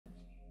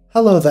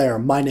Hello there,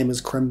 my name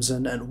is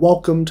Crimson, and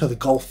welcome to the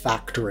Gulf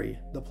Factory,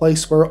 the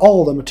place where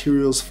all the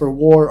materials for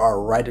war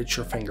are right at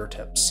your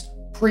fingertips.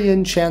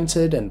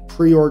 Pre-enchanted and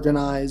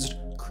pre-organized,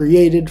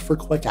 created for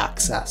quick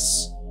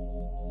access.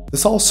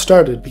 This all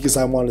started because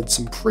I wanted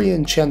some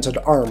pre-enchanted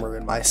armor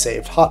in my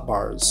saved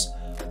hotbars.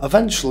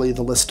 Eventually,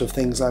 the list of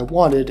things I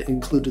wanted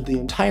included the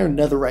entire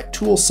netherite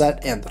toolset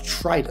and the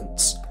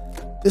tridents.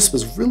 This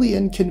was really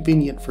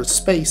inconvenient for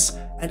space,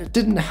 and it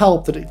didn't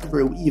help that it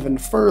grew even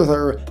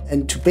further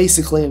into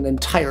basically an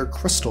entire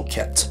crystal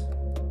kit.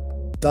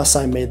 Thus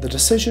I made the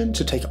decision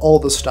to take all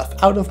the stuff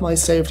out of my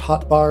saved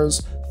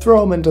hotbars,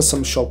 throw them into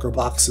some shulker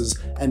boxes,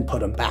 and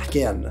put them back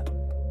in.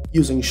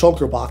 Using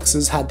shulker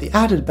boxes had the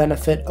added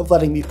benefit of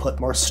letting me put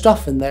more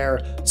stuff in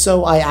there,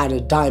 so I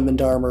added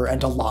diamond armor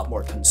and a lot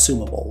more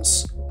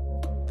consumables.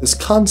 This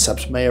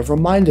concept may have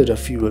reminded a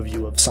few of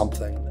you of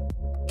something.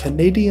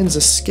 Canadian's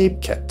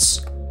escape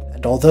kits.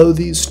 And although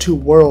these two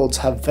worlds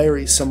have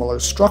very similar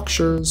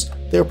structures,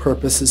 their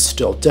purpose is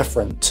still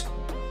different.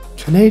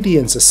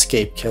 Canadian's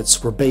escape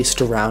kits were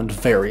based around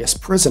various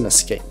prison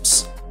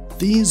escapes.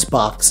 These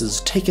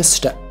boxes take a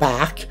step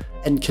back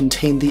and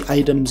contain the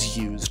items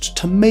used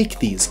to make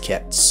these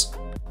kits.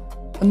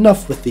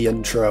 Enough with the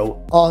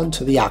intro, on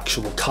to the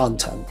actual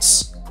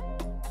contents.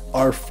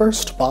 Our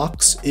first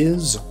box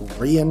is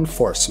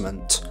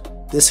Reinforcement.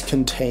 This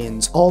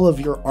contains all of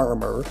your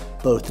armor,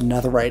 both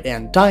netherite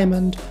and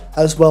diamond,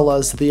 as well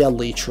as the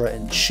elytra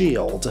and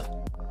shield.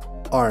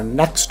 Our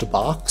next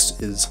box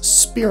is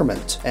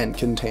Spearmint, and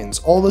contains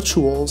all the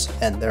tools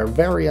and their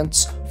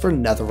variants for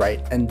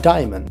netherite and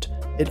diamond.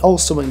 It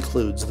also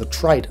includes the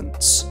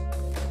tridents.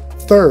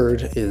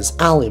 Third is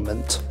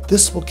Aliment.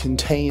 This will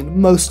contain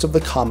most of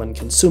the common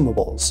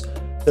consumables.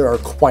 There are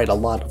quite a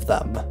lot of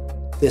them.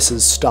 This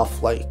is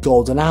stuff like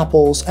golden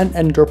apples and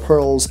ender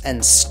pearls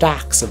and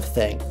stacks of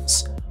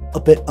things. A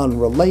bit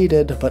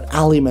unrelated, but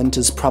aliment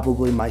is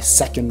probably my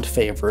second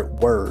favorite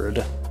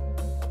word.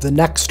 The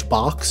next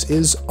box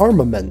is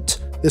Armament.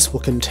 This will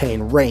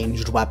contain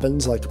ranged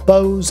weapons like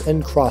bows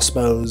and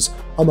crossbows,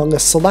 among a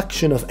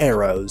selection of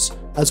arrows,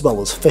 as well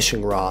as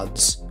fishing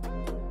rods.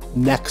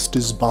 Next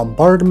is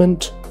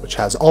Bombardment, which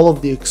has all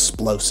of the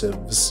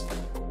explosives.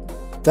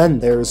 Then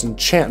there's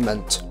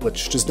Enchantment,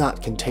 which does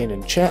not contain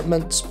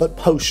enchantments, but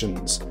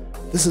potions.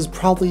 This is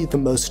probably the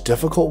most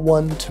difficult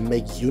one to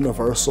make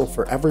universal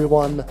for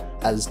everyone,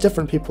 as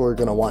different people are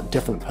going to want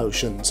different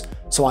potions,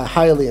 so I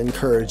highly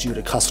encourage you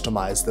to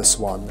customize this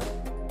one.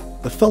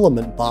 The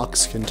Filament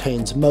box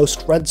contains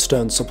most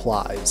redstone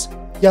supplies.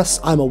 Yes,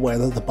 I'm aware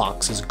that the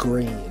box is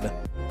green.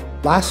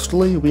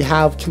 Lastly, we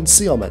have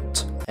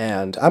Concealment.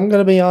 And I'm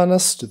gonna be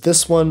honest,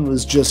 this one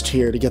was just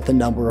here to get the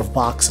number of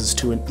boxes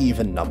to an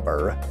even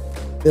number.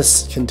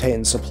 This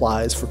contains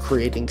supplies for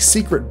creating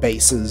secret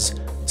bases,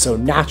 so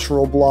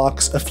natural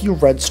blocks, a few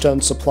redstone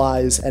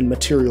supplies, and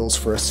materials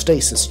for a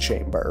stasis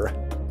chamber.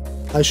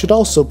 I should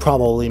also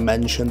probably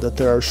mention that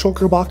there are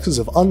shulker boxes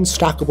of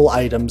unstackable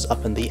items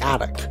up in the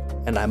attic,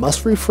 and I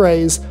must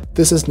rephrase,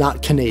 this is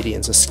not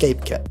Canadian's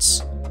escape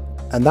kits.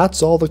 And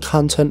that's all the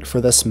content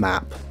for this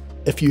map.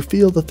 If you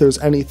feel that there's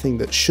anything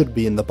that should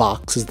be in the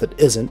boxes that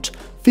isn't,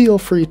 feel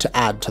free to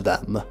add to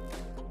them.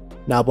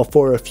 Now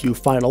before a few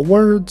final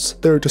words,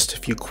 there are just a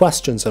few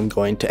questions I'm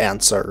going to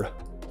answer.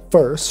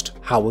 First,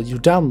 how will you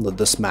download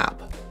this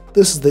map?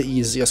 This is the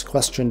easiest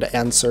question to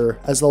answer,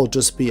 as there'll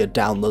just be a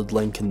download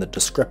link in the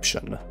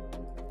description.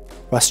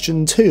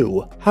 Question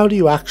 2, how do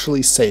you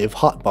actually save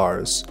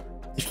hotbars?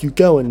 If you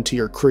go into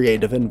your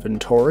creative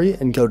inventory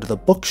and go to the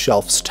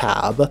bookshelves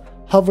tab,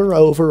 hover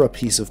over a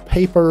piece of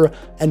paper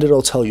and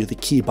it'll tell you the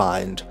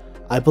keybind.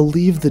 I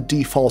believe the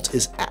default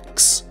is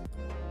X.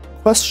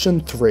 Question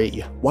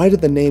 3. Why do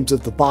the names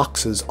of the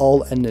boxes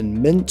all end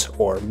in mint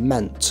or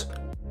ment?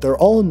 They're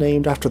all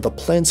named after the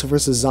Plants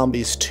vs.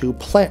 Zombies 2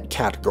 plant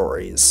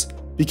categories,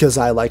 because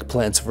I like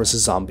Plants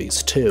vs.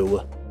 Zombies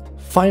 2.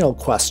 Final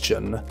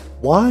question.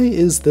 Why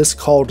is this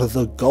called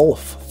the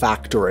Gulf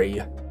Factory?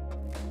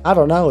 I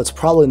don't know, it's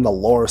probably in the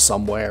lore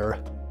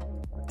somewhere.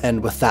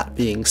 And with that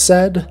being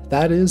said,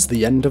 that is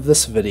the end of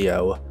this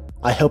video.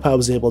 I hope I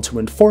was able to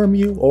inform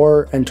you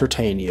or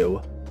entertain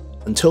you.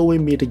 Until we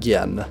meet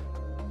again.